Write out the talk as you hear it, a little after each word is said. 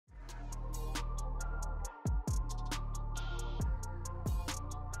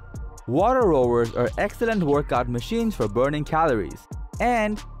water rowers are excellent workout machines for burning calories,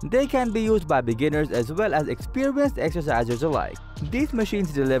 and they can be used by beginners as well as experienced exercisers alike. These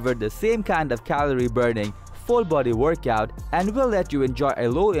machines deliver the same kind of calorie burning full body workout and will let you enjoy a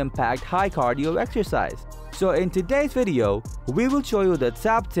low impact high cardio exercise. So in today's video, we will show you the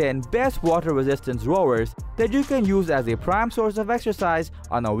top 10 best water resistance rowers that you can use as a prime source of exercise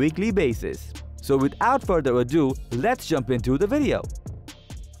on a weekly basis. So without further ado, let's jump into the video.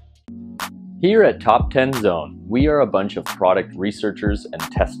 Here at Top 10 Zone, we are a bunch of product researchers and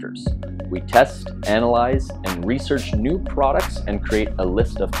testers. We test, analyze, and research new products and create a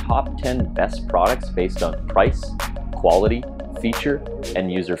list of top 10 best products based on price, quality, feature,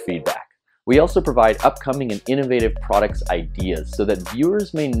 and user feedback. We also provide upcoming and innovative products ideas so that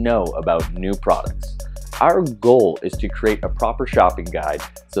viewers may know about new products. Our goal is to create a proper shopping guide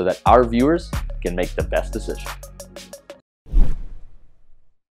so that our viewers can make the best decision.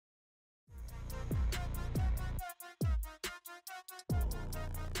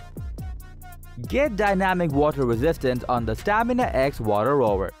 Get dynamic water resistance on the Stamina X water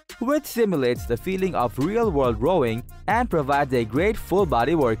rower, which simulates the feeling of real-world rowing and provides a great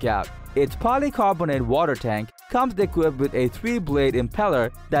full-body workout. Its polycarbonate water tank comes equipped with a 3-blade impeller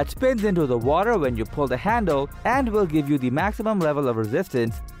that spins into the water when you pull the handle and will give you the maximum level of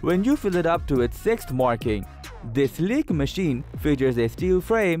resistance when you fill it up to its 6th marking. This sleek machine features a steel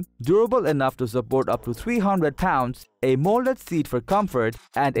frame durable enough to support up to 300 pounds, a molded seat for comfort,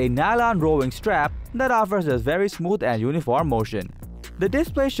 and a nylon rowing strap that offers a very smooth and uniform motion. The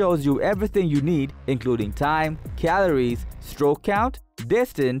display shows you everything you need, including time, calories, stroke count,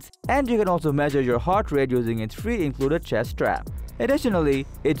 distance, and you can also measure your heart rate using its free included chest strap. Additionally,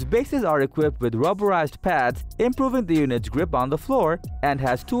 its bases are equipped with rubberized pads, improving the unit's grip on the floor, and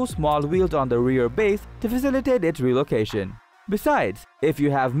has 2 small wheels on the rear base to facilitate its relocation. Besides, if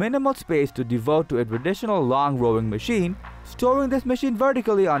you have minimal space to devote to a traditional long rowing machine, storing this machine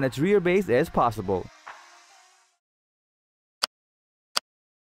vertically on its rear base is possible.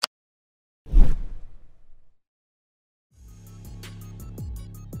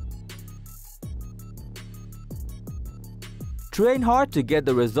 Train hard to get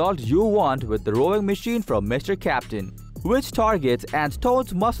the result you want with the rowing machine from Mr. Captain, which targets and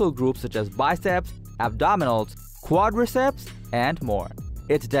tones muscle groups such as biceps, abdominals, quadriceps, and more.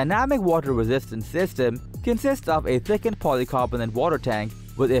 Its dynamic water resistance system consists of a thickened polycarbonate water tank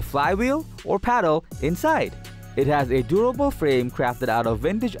with a flywheel or paddle inside. It has a durable frame crafted out of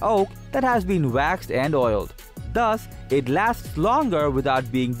vintage oak that has been waxed and oiled. Thus, it lasts longer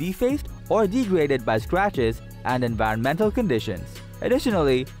without being defaced or degraded by scratches and environmental conditions.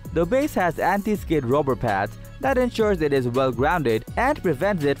 Additionally, the base has anti-skid rubber pads that ensures it is well grounded and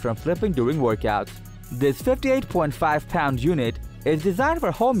prevents it from slipping during workouts. This 58.5-pound unit is designed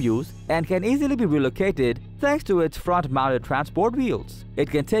for home use and can easily be relocated thanks to its front-mounted transport wheels. It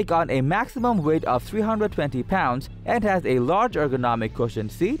can take on a maximum weight of 320 pounds and has a large ergonomic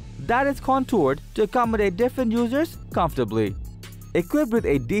cushioned seat that is contoured to accommodate different users comfortably. Equipped with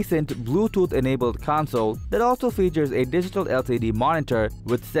a decent Bluetooth-enabled console that also features a digital LCD monitor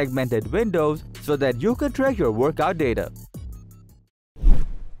with segmented windows so that you can track your workout data.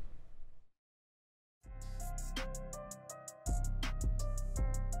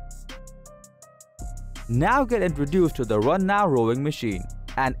 Now get introduced to the RUNOW rowing machine,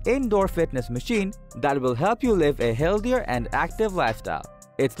 an indoor fitness machine that will help you live a healthier and active lifestyle.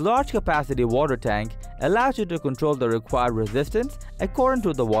 Its large capacity water tank allows you to control the required resistance according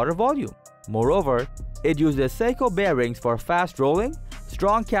to the water volume. Moreover, it uses Seiko bearings for fast rolling,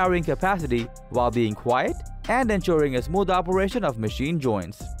 strong carrying capacity while being quiet, and ensuring a smooth operation of machine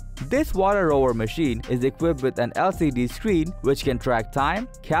joints. This water rower machine is equipped with an LCD screen which can track time,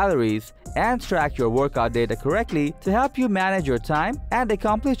 calories, and track your workout data correctly to help you manage your time and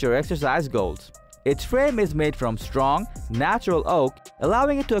accomplish your exercise goals. Its frame is made from strong, natural oak,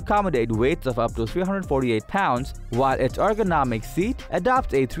 allowing it to accommodate weights of up to 348 pounds, while its ergonomic seat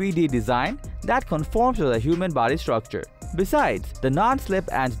adopts a 3D design that conforms to the human body structure. Besides, the non-slip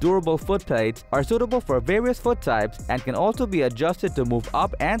and durable foot plates are suitable for various foot types and can also be adjusted to move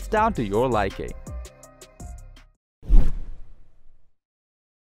up and down to your liking.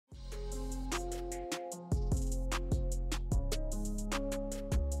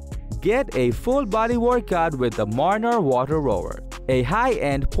 Get a full body workout with the MARNUR water rower, a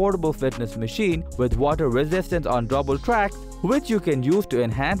high-end portable fitness machine with water resistance on double tracks which you can use to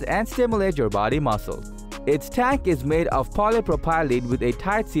enhance and stimulate your body muscles. Its tank is made of polypropylene with a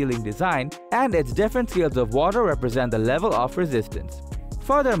tight sealing design, and its different scales of water represent the level of resistance.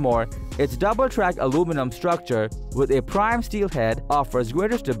 Furthermore, Its double-track aluminum structure with a prime steel head offers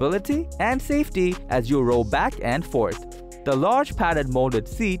greater stability and safety as you row back and forth. The large padded molded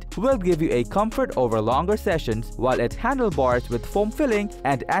seat will give you a comfort over longer sessions, while its handlebars with foam filling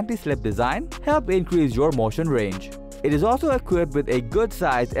and anti-slip design help increase your motion range. It is also equipped with a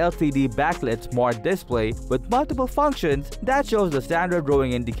good-sized LCD backlit smart display with multiple functions that shows the standard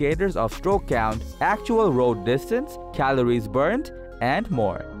rowing indicators of stroke count, actual road distance, calories burned, and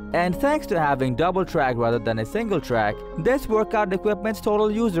more. And thanks to having double track rather than a single track, this workout equipment's total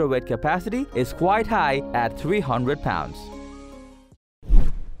user weight capacity is quite high at 300 pounds.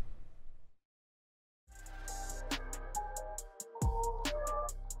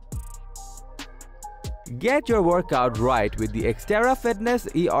 Get your workout right with the Xterra Fitness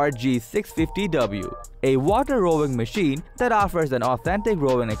ERG650W, a water rowing machine that offers an authentic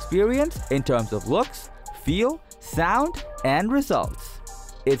rowing experience in terms of looks, feel, sound, and results.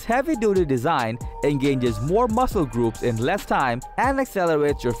 Its heavy-duty design engages more muscle groups in less time and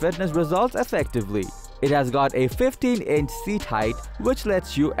accelerates your fitness results effectively. It has got a 15-inch seat height, which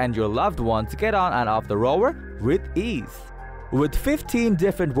lets you and your loved ones get on and off the rower with ease. With 15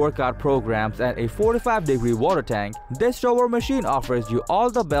 different workout programs and a 45-degree water tank, this rower machine offers you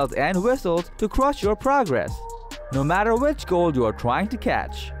all the bells and whistles to crush your progress, no matter which goal you are trying to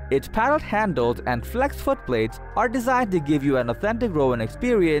catch. Its paddle handles and flex foot plates are designed to give you an authentic rowing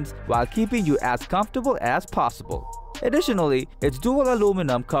experience while keeping you as comfortable as possible. Additionally, its dual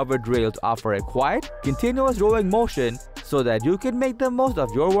aluminum covered rails offer a quiet, continuous rowing motion so that you can make the most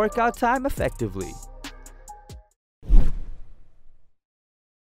of your workout time effectively.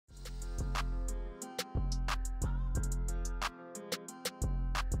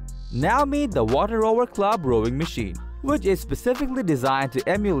 Now meet the Water Club rowing machine, which is specifically designed to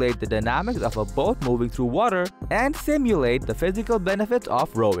emulate the dynamics of a boat moving through water and simulate the physical benefits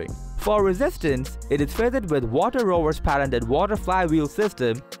of rowing. For resistance, it is fitted with Water Rower's patented water flywheel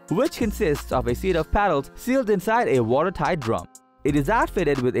system, which consists of a seat of paddles sealed inside a watertight drum. It is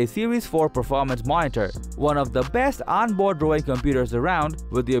outfitted with a Series 4 performance monitor, one of the best onboard rowing computers around,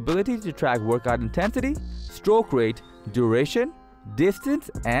 with the ability to track workout intensity, stroke rate, duration,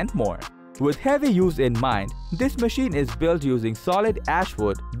 distance, and more. With heavy use in mind, this machine is built using solid ash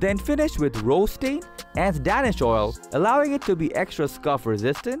wood, then finished with rose stain and Danish oil, allowing it to be extra scuff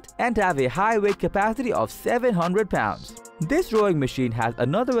resistant and have a high weight capacity of 700 pounds. This rowing machine has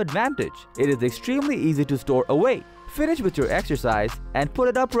another advantage. It is extremely easy to store away. Finish with your exercise and put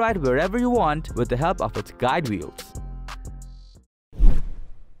it upright wherever you want with the help of its guide wheels.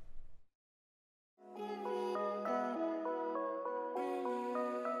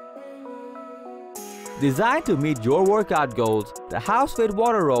 Designed to meet your workout goals, the house-fit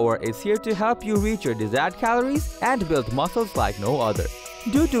water rower is here to help you reach your desired calories and build muscles like no other.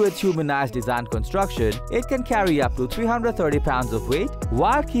 Due to its humanized design construction, it can carry up to 330 pounds of weight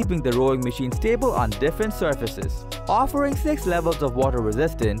while keeping the rowing machine stable on different surfaces. Offering 6 levels of water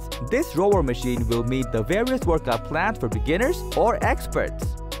resistance, this rower machine will meet the various workout plans for beginners or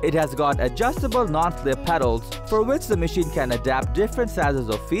experts. It has got adjustable non-slip pedals for which the machine can adapt different sizes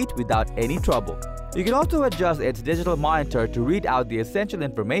of feet without any trouble. You can also adjust its digital monitor to read out the essential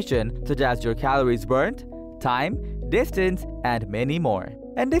information such as your calories burnt, time, distance, and many more.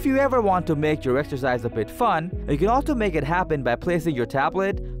 And if you ever want to make your exercise a bit fun, you can also make it happen by placing your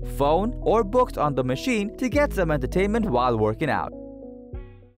tablet, phone, or books on the machine to get some entertainment while working out.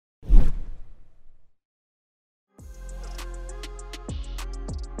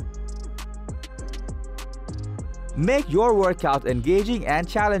 Make your workout engaging and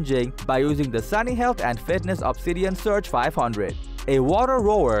challenging by using the Sunny Health and Fitness Obsidian Surge 500, a water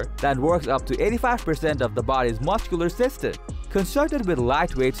rower that works up to 85% of the body's muscular system. Constructed with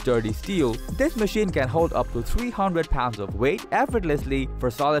lightweight sturdy steel, this machine can hold up to 300 pounds of weight effortlessly for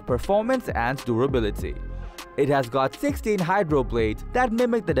solid performance and durability. It has got 16 hydro blades that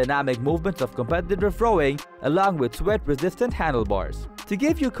mimic the dynamic movements of competitive rowing along with sweat-resistant handlebars. To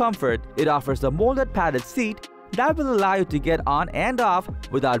give you comfort, it offers a molded padded seat that will allow you to get on and off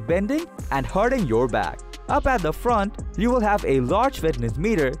without bending and hurting your back. Up at the front, you will have a large fitness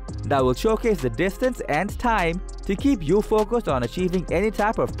meter that will showcase the distance and time to keep you focused on achieving any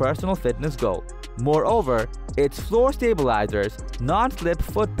type of personal fitness goal. Moreover, its floor stabilizers, non-slip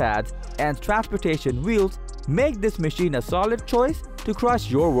foot pads, and transportation wheels make this machine a solid choice to crush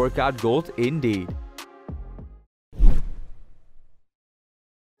your workout goals indeed.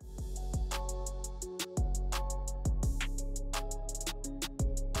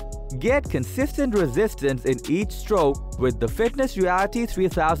 Get consistent resistance in each stroke with the Fitness Reality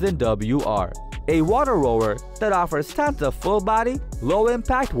 3000 WR, a water rower that offers tons of full-body,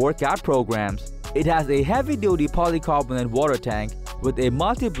 low-impact workout programs. It has a heavy-duty polycarbonate water tank with a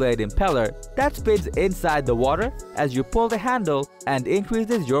multi-blade impeller that spins inside the water as you pull the handle and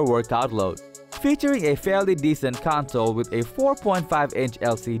increases your workout load. Featuring a fairly decent console with a 4.5-inch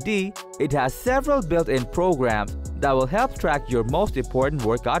LCD, it has several built-in programs that will help track your most important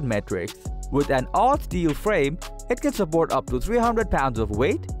workout metrics. With an all-steel frame, it can support up to 300 pounds of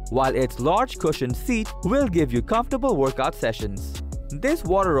weight, while its large cushioned seat will give you comfortable workout sessions. This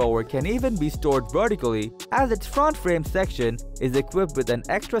water rower can even be stored vertically, as its front frame section is equipped with an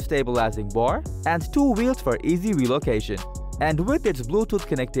extra stabilizing bar and 2 wheels for easy relocation. And with its Bluetooth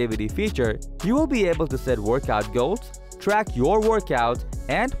connectivity feature, you will be able to set workout goals, track your workouts,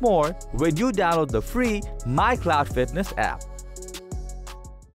 and more when you download the free MyCloudFitness app.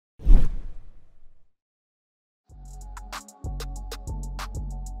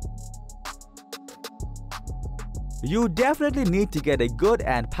 You definitely need to get a good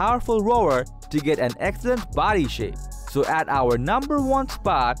and powerful rower to get an excellent body shape. So at our #1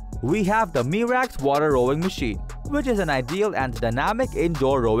 spot, we have the Merax water rowing machine, which is an ideal and dynamic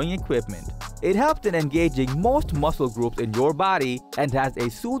indoor rowing equipment. It helps in engaging most muscle groups in your body and has a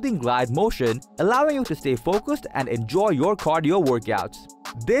soothing glide motion, allowing you to stay focused and enjoy your cardio workouts.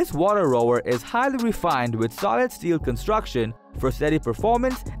 This water rower is highly refined with solid steel construction for steady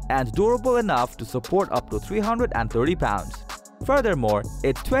performance and durable enough to support up to 330 pounds. Furthermore,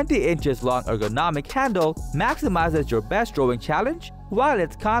 its 20 inches long ergonomic handle maximizes your best rowing challenge, while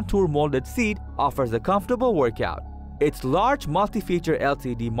its contour molded seat offers a comfortable workout. Its large multi-feature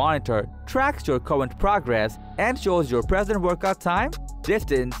LCD monitor tracks your current progress and shows your present workout time,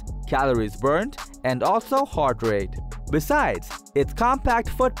 distance, calories burned, and also heart rate. Besides, its compact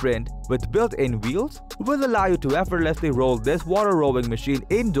footprint with built-in wheels will allow you to effortlessly roll this water rowing machine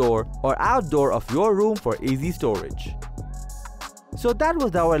indoor or outdoor of your room for easy storage. So that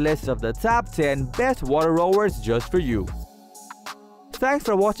was our list of the top 10 best water rowers just for you. Thanks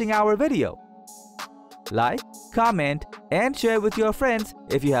for watching our video. Like, comment, and share with your friends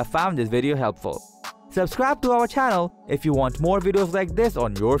if you have found this video helpful. Subscribe to our channel if you want more videos like this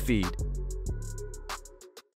on your feed.